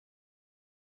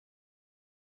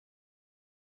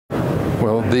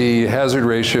Well, the hazard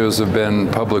ratios have been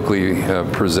publicly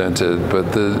presented,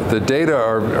 but the data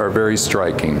are very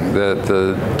striking. That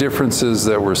the differences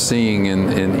that we're seeing in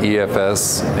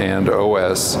EFS and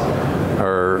OS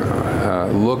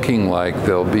are looking like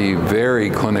they'll be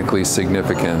very clinically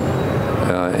significant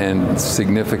and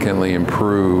significantly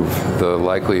improve the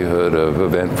likelihood of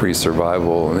event-free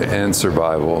survival and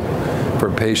survival for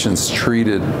patients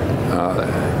treated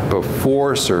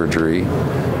before surgery,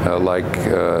 like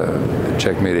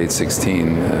CheckMate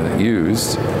 816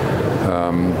 used.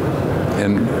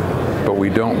 But we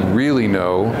don't really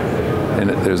know, and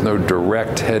there's no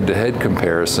direct head-to-head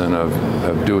comparison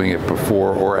of doing it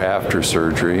before or after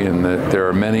surgery, and that there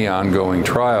are many ongoing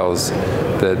trials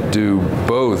that do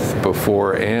both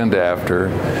before and after.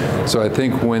 So I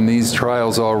think when these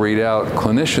trials all read out,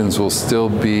 clinicians will still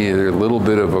be a little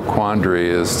bit of a quandary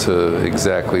as to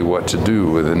exactly what to do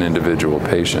with an individual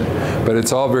patient. But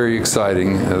it's all very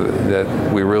exciting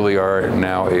that we really are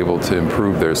now able to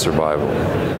improve their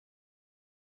survival.